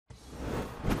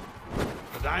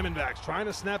Diamondbacks trying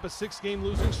to snap a 6-game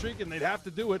losing streak, and they'd have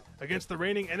to do it against the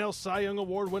reigning NL Cy Young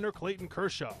Award winner Clayton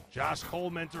Kershaw. Josh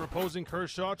Colmentor opposing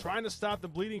Kershaw, trying to stop the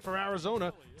bleeding for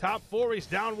Arizona. Top 4, he's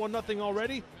down 1-0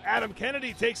 already. Adam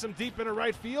Kennedy takes him deep into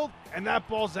right field, and that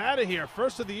ball's out of here.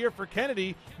 First of the year for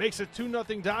Kennedy, makes it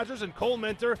 2-0 Dodgers, and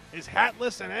Colmentor is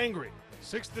hatless and angry.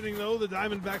 6th inning, though, the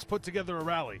Diamondbacks put together a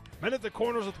rally. Men at the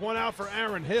corners with 1 out for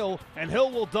Aaron Hill, and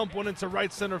Hill will dump one into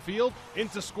right center field. In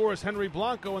to score is Henry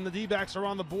Blanco, and the D-backs are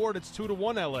on the board. It's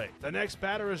 2-1 LA. The next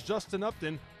batter is Justin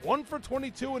Upton, 1 for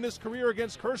 22 in his career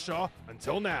against Kershaw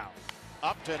until now.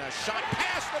 Upton, a shot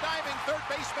past the diving third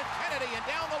baseman Kennedy and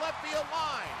down the left field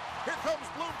line. Here comes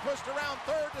Bloomquist around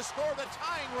third to score the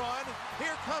tying run.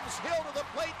 Here comes Hill to the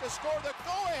plate to score the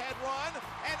go-ahead run,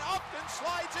 and Upton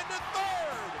slides into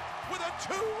third with a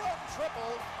 2-run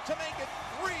triple to make it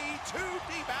 3-2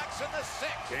 D-backs in the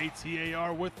 6th.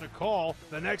 KTAR with the call.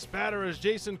 The next batter is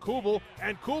Jason Kubel,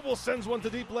 and Kubel sends one to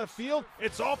deep left field.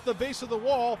 It's off the base of the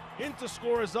wall. In to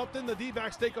score is Upton. The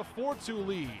D-backs take a 4-2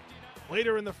 lead.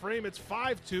 Later in the frame, it's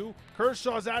 5-2.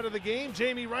 Kershaw's out of the game.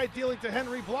 Jamie Wright dealing to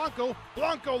Henry Blanco.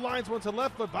 Blanco lines one to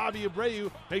left, but Bobby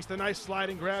Abreu makes the nice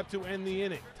sliding grab to end the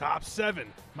inning. Top 7,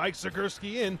 Mike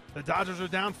Zagorski in. The Dodgers are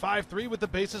down 5-3 with the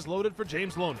bases loaded for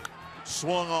James Loney.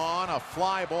 Swung on, a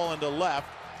fly ball into left.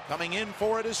 Coming in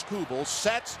for it is Kubel.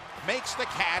 Sets, makes the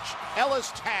catch.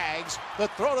 Ellis tags. The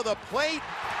throw to the plate.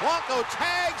 Blanco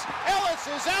tags. Ellis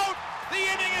is out. The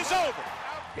inning is over.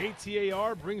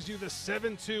 KTAR brings you the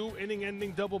 7-2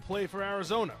 inning-ending double play for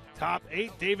Arizona. Top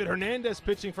 8, David Hernandez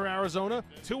pitching for Arizona.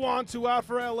 2 on, 2 out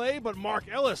for LA, but Mark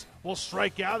Ellis will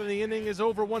strike out and the inning is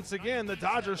over once again. The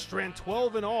Dodgers strand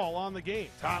 12 in all on the game.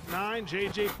 Top 9,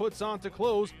 JJ puts on to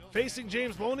close. Facing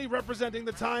James Loney representing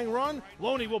the tying run.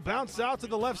 Loney will bounce out to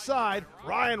the left side.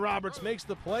 Ryan Roberts makes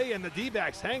the play, and the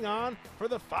D-backs hang on for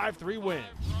the 5-3 win.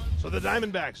 So the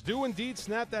Diamondbacks do indeed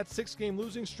snap that 6-game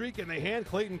losing streak, and they hand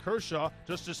Clayton Kershaw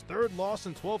just his 3rd loss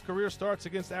in 12 career starts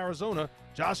against Arizona.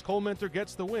 Josh Colmentor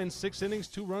gets the win, 6 innings,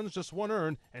 2 runs, just 1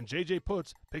 earned, and JJ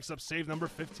Putz picks up save number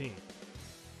 15.